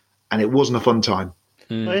me. And it wasn't a fun time.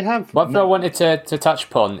 They have. One thing I wanted to touch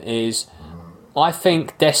upon is I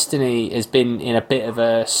think Destiny has been in a bit of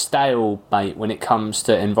a stalemate when it comes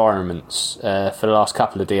to environments for the last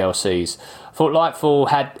couple of DLCs. I thought Lightfall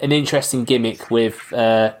had an interesting gimmick with,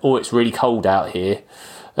 it's really cold out here.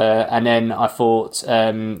 And then I thought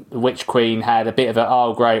the Witch Queen had a bit of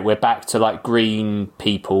a, great, we're back to like green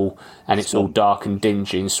people and it's all dark and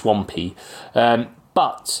dingy and swampy.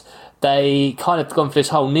 But they kind of gone for this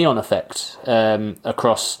whole neon effect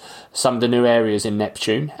across some of the new areas in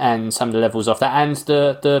Neptune and some of the levels of that, and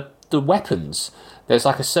the weapons. There's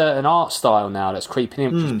like a certain art style now that's creeping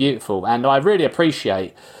in, which is beautiful, and I really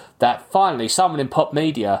appreciate that finally someone in pop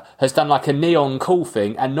media has done like a neon cool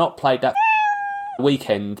thing and not played that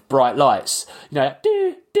Weekend bright lights. Like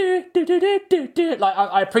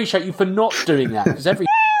I appreciate you for not doing that, because every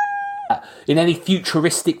in any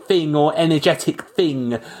futuristic thing or energetic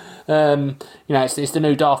thing, it's the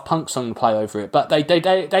new Daft Punk song to play over it. But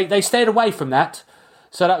they stayed away from that,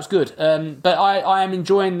 so that was good. But I am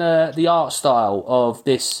enjoying the art style of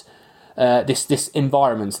this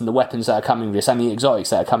environment and the weapons that are coming with this, and the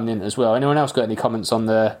exotics that are coming in as well. Anyone else got any comments on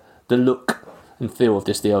the look and feel of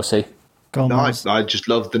this DLC? I just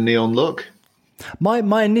love the neon look.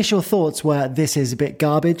 My initial thoughts were, this is a bit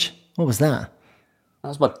garbage. What was that? That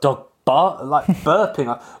was my dog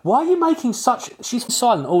burping. Why are you making such... She's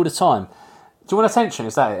silent all the time. Do you want attention?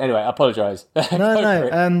 Is that it? Anyway, I apologise.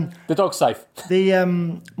 No. The dog's safe.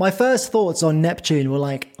 My first thoughts on Neptune were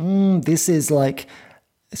like, this is like...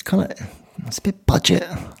 It's a bit budget.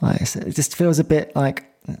 Like, it just feels a bit like...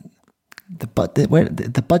 The budget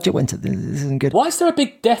went to this isn't good. Why is there a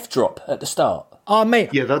big death drop at the start? Oh, mate,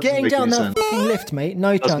 yeah, that getting down that fucking lift, mate,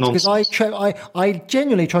 no chance. Because I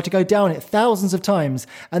genuinely tried to go down it thousands of times,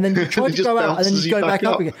 and then try to go out, and then you go back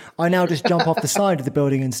up again. I now just jump off the side of the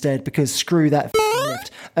building instead, because screw that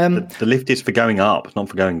lift. The lift is for going up, not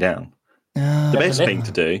for going down. The best thing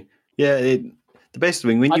to do, the best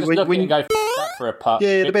thing when you go for a putt.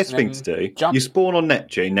 Yeah, the best thing to do. You spawn on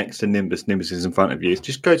Neptune next to Nimbus. Nimbus is in front of you.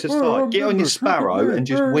 Just go to the side, get on your Sparrow, and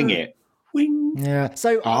just wing it. Wing. Yeah.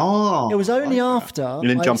 So Oh, it was only like after And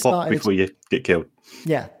then I jump off started- before you get killed.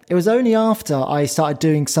 Yeah, it was only after I started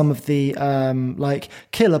doing some of the like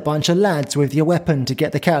kill a bunch of lads with your weapon to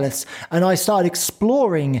get the callus, and I started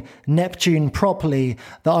exploring Neptune properly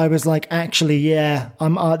that I was like, actually, yeah,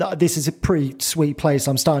 this is a pretty sweet place.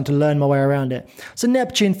 I'm starting to learn my way around it. So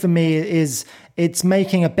Neptune for me it's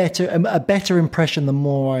making a better impression the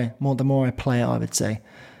more I play it, I would say.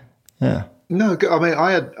 Yeah. No, I mean,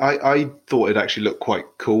 I thought it actually looked quite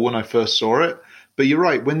cool when I first saw it, but you're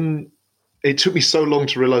right. When it took me so long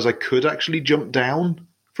to realize I could actually jump down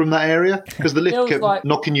from that area because the lift Feels kept like-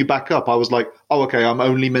 knocking you back up. I was like, oh, okay, I'm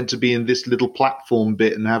only meant to be in this little platform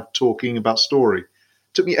bit and have talking about story. It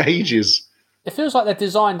took me ages. It feels like they've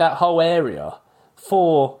designed that whole area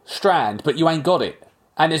for Strand, but you ain't got it.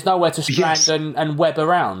 And there's nowhere to strand Yes. and web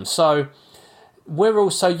around. So we're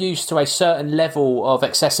also used to a certain level of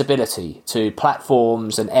accessibility to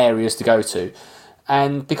platforms and areas to go to.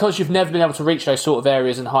 And because you've never been able to reach those sort of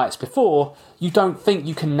areas and heights before, you don't think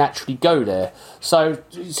you can naturally go there. So,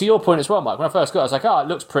 to your point as well, Mike, when I first got it, I was like, oh, it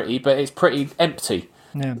looks pretty, but it's pretty empty.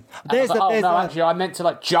 Yeah. And I was like, actually, I meant to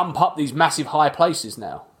like jump up these massive high places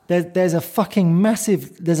now. There's a fucking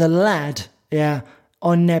massive. There's a lad, yeah,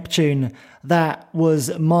 on Neptune that was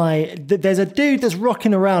there's a dude that's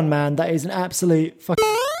rocking around, man. That is an absolute fucking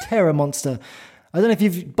terror monster. I don't know if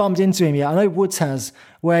you've bumped into him yet. I know Woods has,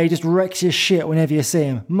 where he just wrecks your shit whenever you see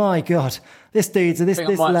him. My God, this dude's this I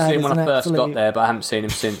think I might have lad seen is him when an I first absolute got there, but I haven't seen him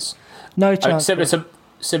since. no chance.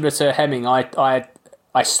 Similar to Hemming,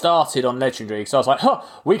 I started on Legendary, so I was like, huh,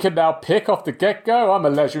 we can now pick off the get-go. I'm a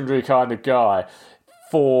Legendary kind of guy.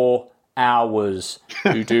 4 hours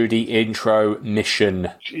to do the intro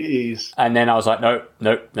mission. Jeez. And then I was like, no,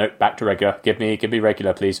 back to regular. Give me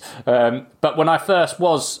regular, please. But when I first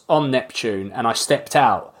was on Neptune and I stepped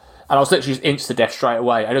out, and I was literally just insta-death straight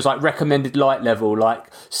away, and it was like recommended light level,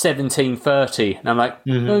 like 1730. And I'm like,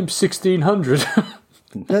 I'm 1600.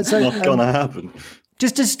 So, Not gonna happen.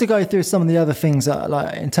 just to go through some of the other things that,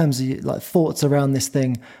 like, in terms of like thoughts around this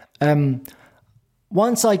thing.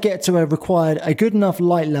 Once I get to a good enough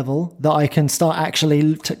light level that I can start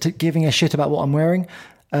actually giving a shit about what I'm wearing,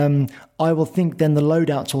 I will think then the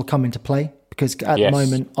loadouts will come into play, because at the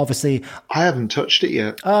moment, obviously, I haven't touched it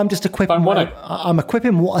yet. I'm just equipping. Don't want it. I'm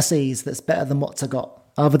equipping what I sees that's better than what's I got.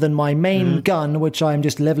 Other than my main gun, which I'm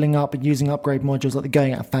just leveling up and using upgrade modules like they're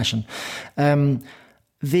going out of fashion.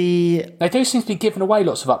 They do seem to be giving away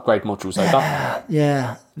lots of upgrade modules, though, don't they?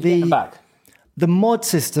 Yeah, Get them back. the mod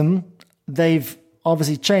system, they've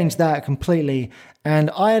obviously changed that completely.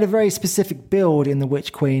 And I had a very specific build in the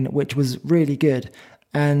Witch Queen, which was really good.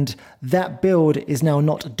 And that build is now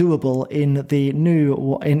not doable in the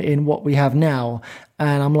new, in what we have now.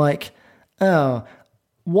 And I'm like, oh,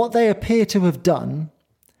 what they appear to have done,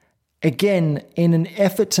 again, in an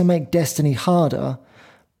effort to make Destiny harder,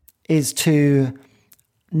 is to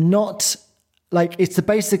not, like, it's to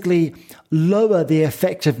basically lower the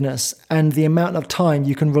effectiveness and the amount of time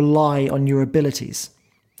you can rely on your abilities.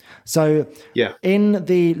 So Yeah. in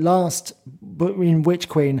the last, in Witch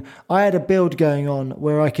Queen, I had a build going on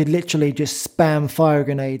where I could literally just spam fire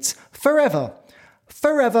grenades forever,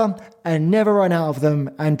 and never run out of them,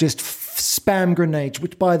 and just spam grenades,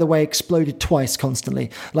 which, by the way, exploded twice constantly.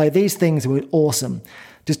 Like, these things were awesome.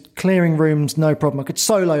 Just clearing rooms, no problem. I could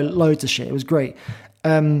solo loads of shit. It was great.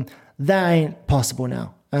 That ain't possible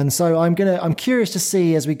now. And so I'm curious to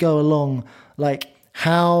see as we go along, like,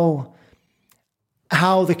 how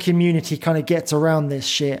the community kind of gets around this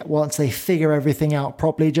shit once they figure everything out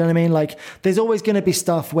properly. Do you know what I mean? Like, there's always going to be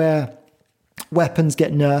stuff where weapons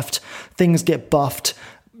get nerfed, things get buffed,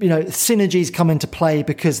 you know, synergies come into play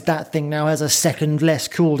because that thing now has a second less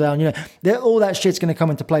cooldown. You know, all that shit's going to come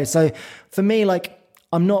into play. So for me, like,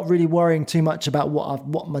 I'm not really worrying too much about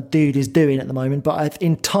what my dude is doing at the moment, but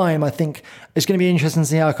in time, I think it's going to be interesting to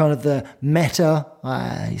see how kind of the meta,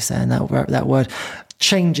 you're saying that word,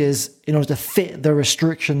 changes in order to fit the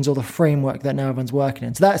restrictions or the framework that now everyone's working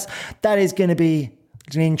in. So that is going to be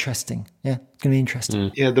interesting. Yeah, it's going to be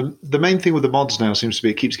interesting. Yeah, the main thing with the mods now seems to be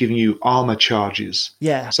it keeps giving you armor charges.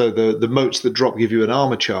 Yeah. So the motes that drop give you an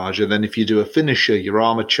armor charge, and then if you do a finisher, your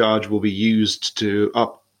armor charge will be used to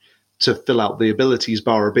fill out the abilities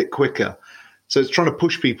bar a bit quicker. So it's trying to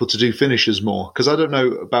push people to do finishers more. Because I don't know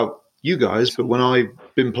about you guys, but when I've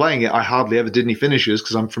been playing it, I hardly ever did any finishers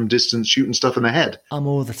because I'm from distance shooting stuff in the head. I'm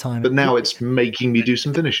all the time. But now it's making me do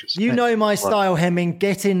some finishers. You know my style, Hemming.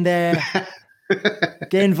 Get in there.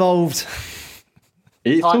 Get involved.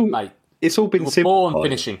 It's Right, all, mate. it's all been Born simplified.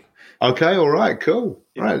 finishing. Okay, all right, cool.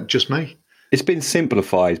 Right, just me. It's been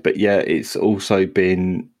simplified, but yeah, it's also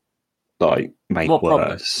been like made More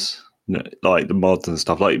worse. like the mods and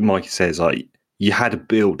stuff. Like Mikey says, like you had a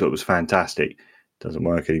build that was fantastic. Doesn't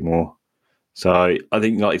work anymore. So I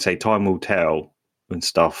think, like you say, time will tell when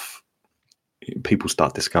stuff people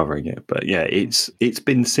start discovering it. But yeah, it's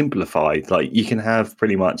been simplified. Like you can have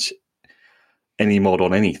pretty much any mod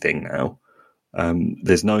on anything now.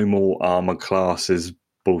 There's no more armor classes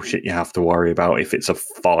bullshit you have to worry about if it's a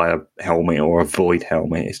fire helmet or a void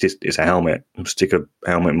helmet. It's a helmet. Stick a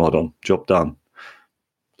helmet mod on. Job done.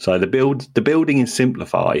 So the building is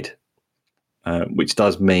simplified, which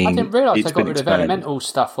does mean I didn't realise they got rid of expanded. elemental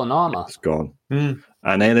stuff on armor. It's gone. And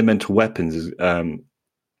elemental weapons is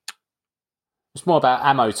It's more about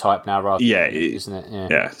ammo type now, rather. Yeah, isn't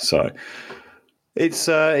it? Yeah. So it's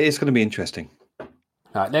going to be interesting.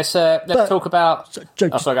 All right, let's talk about. Joe,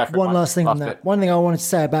 sorry, go for it, one Mike. last thing on Last that. bit. One thing I wanted to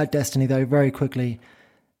say about Destiny, though, very quickly,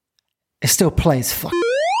 it still plays.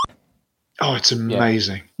 Oh, it's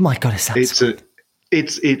amazing. My God, it sounds.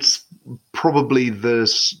 It's probably the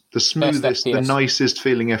smoothest, the FPS. nicest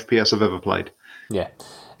feeling FPS I've ever played. Yeah, It's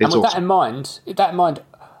and with awesome. that in mind,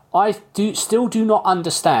 I still do not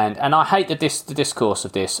understand, and I hate the discourse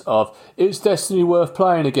of this. Of is Destiny worth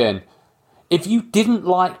playing again? If you didn't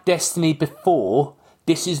like Destiny before,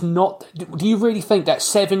 this is not. Do you really think that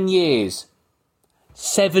 7 years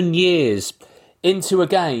into a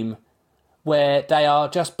game where they are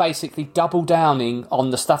just basically double downing on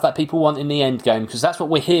the stuff that people want in the end game, because that's what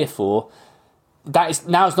we're here for,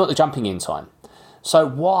 now is not the jumping in time. So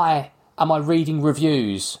why am I reading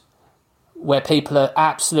reviews where people are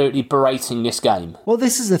absolutely berating this game? Well,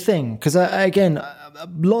 this is the thing, because I think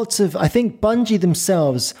Bungie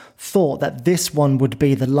themselves thought that this one would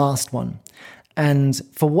be the last one. And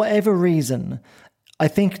for whatever reason, I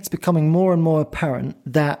think it's becoming more and more apparent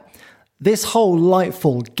that this whole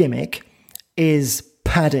Lightfall gimmick is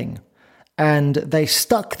padding. And they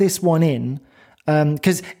stuck this one in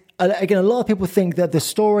because, again, a lot of people think that the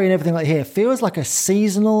story and everything like here feels like a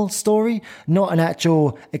seasonal story, not an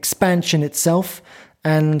actual expansion itself.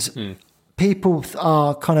 And people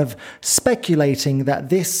are kind of speculating that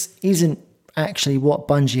this isn't actually what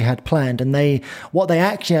Bungie had planned, and what they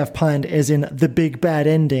actually have planned is in the big bad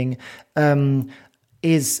ending,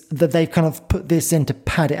 is that they've kind of put this in to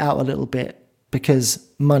pad it out a little bit because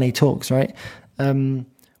money talks, right?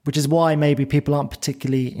 Which is why maybe people aren't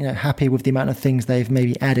particularly happy with the amount of things they've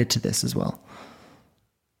maybe added to this as well.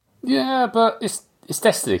 Yeah, but it's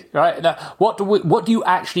Destiny, right? Now, what do you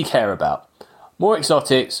actually care about? More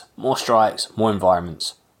exotics, more strikes, more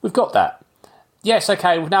environments. We've got that. Yes,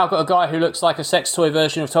 okay, we've now got a guy who looks like a sex toy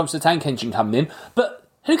version of Thomas the Tank Engine coming in, but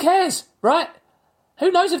who cares, right? Who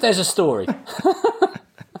knows if there's a story?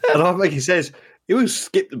 And like he says, it will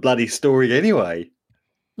skip the bloody story anyway.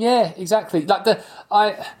 Yeah, exactly. Like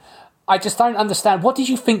I just don't understand. What did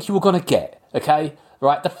you think you were going to get? Okay,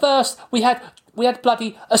 right. The first we had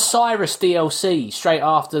bloody Osiris DLC straight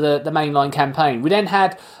after the mainline campaign. We then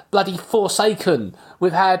had bloody Forsaken.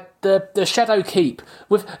 We've had the Shadowkeep.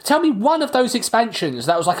 Tell me one of those expansions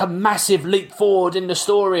that was like a massive leap forward in the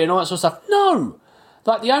story and all that sort of stuff. No,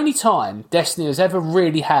 like the only time Destiny has ever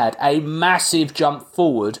really had a massive jump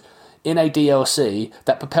forward in a DLC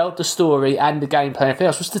that propelled the story and the gameplay and everything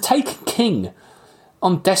else was the Taken King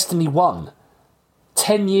on Destiny 1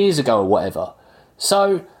 10 years ago or whatever.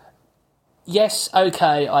 So, yes,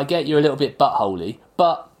 okay, I get you're a little bit buttholey,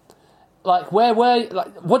 but like,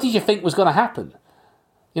 what did you think was going to happen?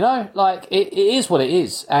 Like, it is what it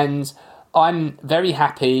is, and I'm very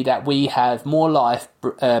happy that we have more life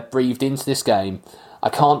breathed into this game. I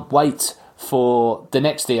can't wait for the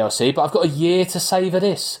next DLC, but I've got a year to savour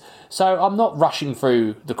this. So I'm not rushing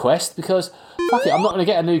through the quest because, fuck it, I'm not going to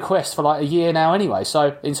get a new quest for like a year now anyway.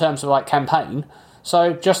 So in terms of like campaign,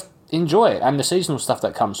 so just enjoy it and the seasonal stuff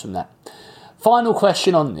that comes from that. Final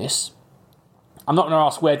question on this. I'm not going to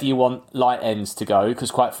ask where do you want Light Ends to go because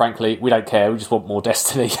quite frankly, we don't care. We just want more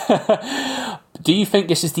Destiny. Do you think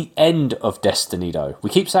this is the end of Destiny though? We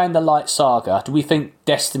keep saying the Light Saga. Do we think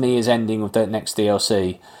Destiny is ending with the next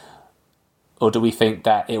DLC? Or do we think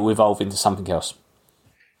that it will evolve into something else?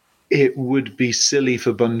 It would be silly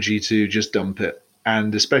for Bungie to just dump it.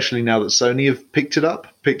 And especially now that Sony have picked up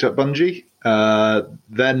Bungie,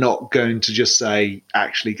 they're not going to just say,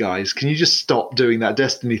 actually, guys, can you just stop doing that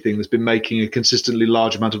Destiny thing that's been making a consistently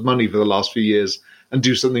large amount of money for the last few years and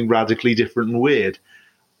do something radically different and weird?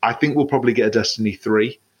 I think we'll probably get a Destiny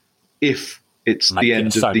 3 if it's the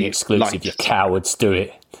end of the exclusive. light. You cowards, do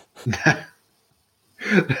it.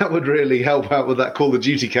 That would really help out with that Call of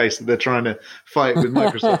Duty case that they're trying to fight with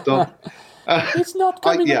Microsoft on. It's not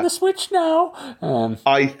coming on the Switch now.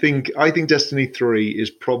 I think Destiny 3 is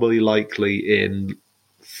probably likely in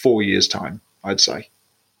 4 years' time, I'd say.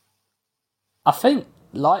 I think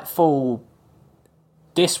Lightfall,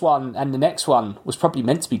 this one and the next one, was probably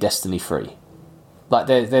meant to be Destiny 3. Like,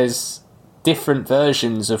 there's different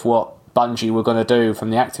versions of what Bungie were going to do from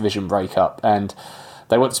the Activision breakup, and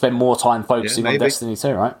they want to spend more time focusing on Destiny 2,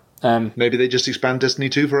 right? Maybe they just expand Destiny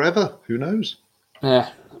 2 forever. Who knows? Yeah.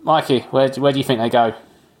 Mikey, where do you think they go?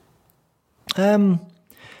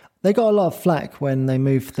 They got a lot of flack when they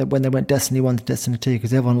went Destiny 1 to Destiny 2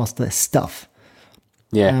 because everyone lost their stuff.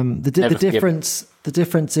 Yeah. The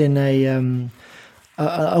difference in a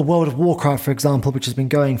World of Warcraft, for example, which has been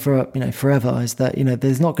going for forever, is that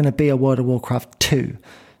there's not going to be a World of Warcraft 2.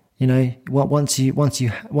 Once you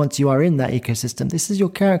are in that ecosystem, this is your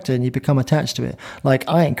character and you become attached to it. Like,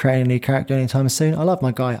 I ain't creating a new character anytime soon. I love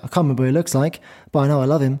my guy. I can't remember what he looks like, but I know I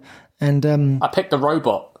love him. And I picked the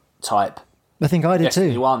robot type. I think I did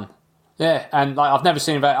Destiny too. 1. Yeah, and like, I've never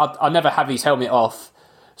seen that. I never have his helmet off,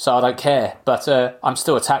 so I don't care. But I'm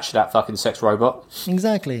still attached to that fucking sex robot.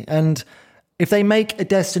 Exactly. And if they make a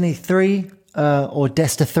Destiny 3, or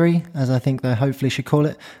Desta 3, as I think they hopefully should call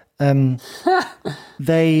it,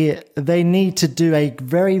 they need to do a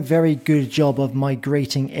very, very good job of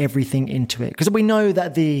migrating everything into it. Because we know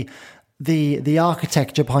that the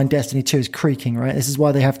architecture behind Destiny 2 is creaking, right? This is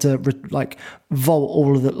why they have to vault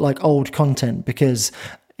all of the old content, because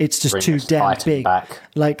it's just too damn big. Back.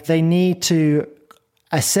 Like, they need to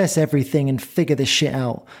assess everything and figure this shit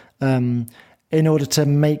out in order to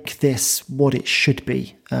make this what it should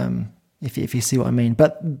be, if you see what I mean.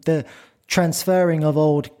 But the transferring of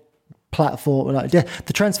old platform,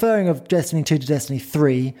 the transferring of Destiny 2 to Destiny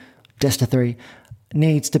 3, Desta 3,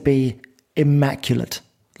 needs to be immaculate,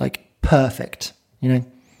 like perfect, Yeah.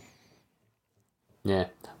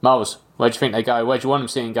 Miles, where do you think they go? Where do you want them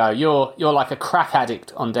to see them go? You're like a crack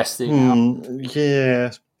addict on Destiny now.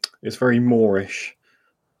 Yeah, it's very Moorish.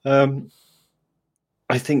 I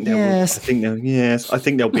think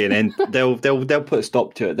there'll be an end. They'll put a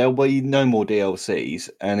stop to it. There'll be no more DLCs,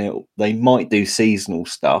 and they might do seasonal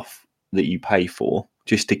stuff that you pay for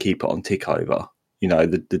just to keep it on tick over.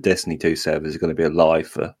 The Destiny 2 servers are going to be alive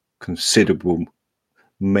for considerable,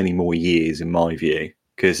 many more years, in my view,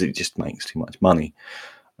 because it just makes too much money.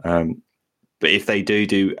 But if they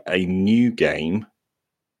do a new game,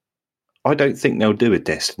 I don't think they'll do a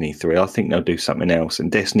Destiny 3. I think they'll do something else,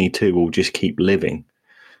 and Destiny 2 will just keep living.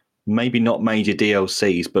 Maybe not major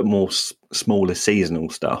DLCs, but more smaller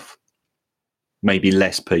seasonal stuff. Maybe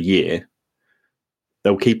less per year.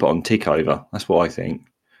 They'll keep it on tick over. That's what I think.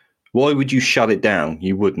 Why would you shut it down?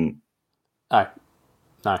 You wouldn't. No.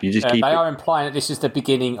 You just keep they are implying that this is the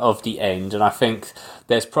beginning of the end, and I think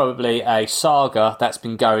there's probably a saga that's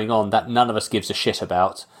been going on that none of us gives a shit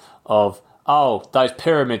about, of, those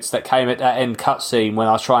pyramids that came at that end cutscene when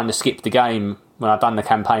I was trying to skip the game, when I'd done the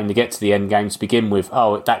campaign to get to the end game to begin with.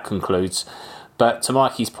 That concludes. But to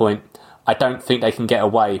Mikey's point, I don't think they can get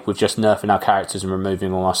away with just nerfing our characters and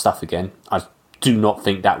removing all our stuff again. I do not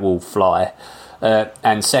think that will fly.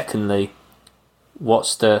 And secondly,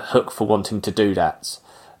 what's the hook for wanting to do that?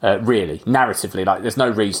 Really, narratively, there's no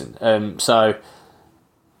reason. So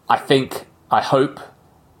I hope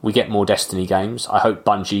we get more Destiny games. I hope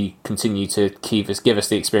Bungie continue to give us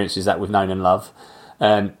the experiences that we've known and love.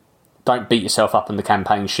 Don't beat yourself up on the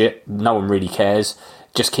campaign shit. No one really cares.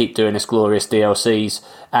 Just keep doing this glorious DLCs,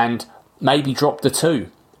 and maybe drop the 2.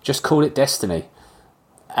 Just call it Destiny,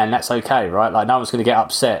 and that's okay, right? No one's going to get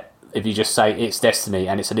upset if you just say it's Destiny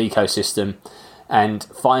and it's an ecosystem, and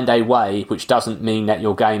find a way, which doesn't mean that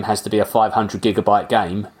your game has to be a 500 gigabyte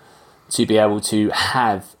game, to be able to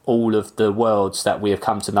have all of the worlds that we have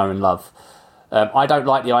come to know and love. I don't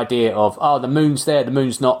like the idea of, the moon's there, the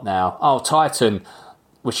moon's not now. Titan,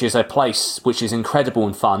 which is a place which is incredible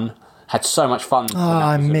and fun, had so much fun.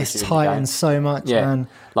 I miss Titan so much, man.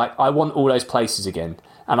 I want all those places again.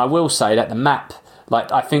 And I will say that the map,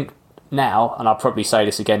 I think now, and I'll probably say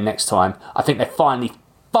this again next time, I think they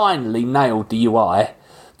finally nailed the UI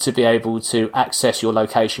to be able to access your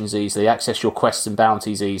locations easily, access your quests and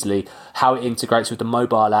bounties easily, how it integrates with the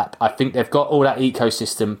mobile app. I think they've got all that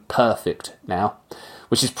ecosystem perfect now,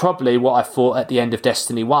 which is probably what I thought at the end of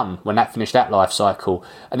Destiny 1 when that finished that life cycle.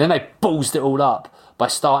 And then they ballsed it all up by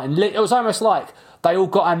starting... It was almost like they all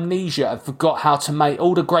got amnesia and forgot how to make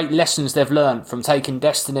all the great lessons they've learned from taking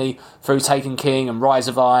Destiny through Taken King and Rise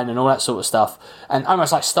of Iron and all that sort of stuff, and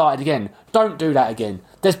almost started again. Don't do that again.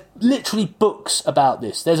 There's literally books about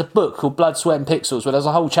this. There's a book called Blood, Sweat and Pixels where there's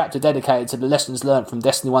a whole chapter dedicated to the lessons learned from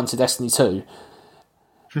Destiny 1 to Destiny 2.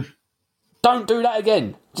 Don't do that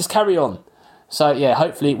again. Just carry on. So yeah,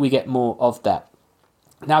 hopefully we get more of that.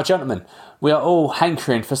 Now, gentlemen, we are all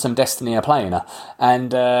hankering for some Destiny playing,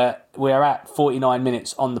 and we are at 49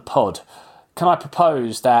 minutes on the pod. can I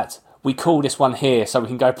propose that we call this one here so we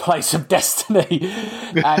can go play some Destiny?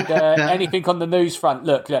 And anything on the news front,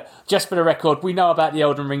 look, just for the record, we know about the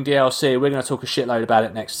Elden Ring DLC. We're going to talk a shitload about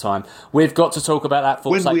it next time. We've got to talk about that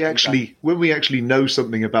when we actually know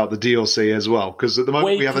something about the DLC as well, because at the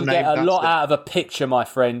moment we have a name. Get a lot out of a picture, my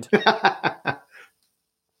friend.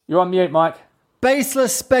 You're on mute, Mike.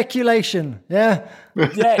 Baseless speculation. Yeah.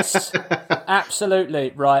 Yes,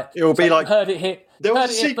 absolutely right. It will be like heard it hit. There was heard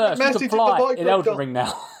a it hit secret first. You message can fly in the in Elden Ring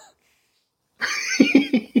now.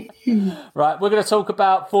 Right, we're going to talk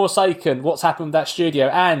about Forsaken, what's happened with that studio,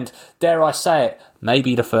 and, dare I say it,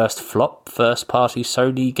 maybe the first flop first-party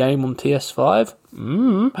Sony game on PS5.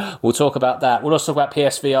 We'll talk about that. We'll also talk about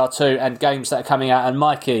PSVR 2 and games that are coming out. And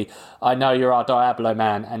Mikey, I know you're our Diablo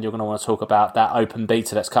man, and you're going to want to talk about that open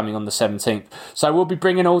beta that's coming on the 17th. So we'll be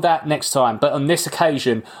bringing all that next time. But on this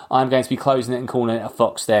occasion, I'm going to be closing it and calling it a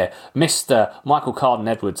fox there. Mr. Michael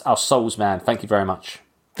Carden-Edwards, our Souls man, thank you very much.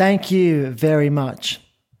 Thank you very much.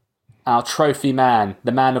 Our trophy man,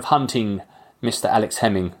 the man of hunting, Mr. Alex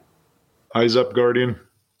Hemming. Eyes up, Guardian.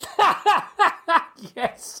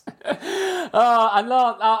 Yes. And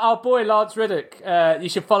our boy Lance Riddick, you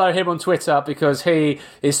should follow him on Twitter because he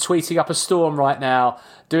is tweeting up a storm right now,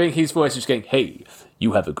 doing his voice, just going, hey,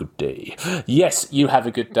 you have a good day. Yes, you have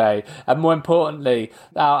a good day. And more importantly,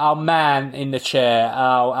 our man in the chair,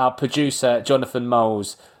 our producer, Jonathan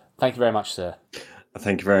Moles. Thank you very much, sir.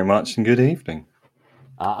 Thank you very much and good evening.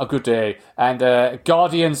 A good day. And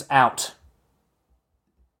Guardians out.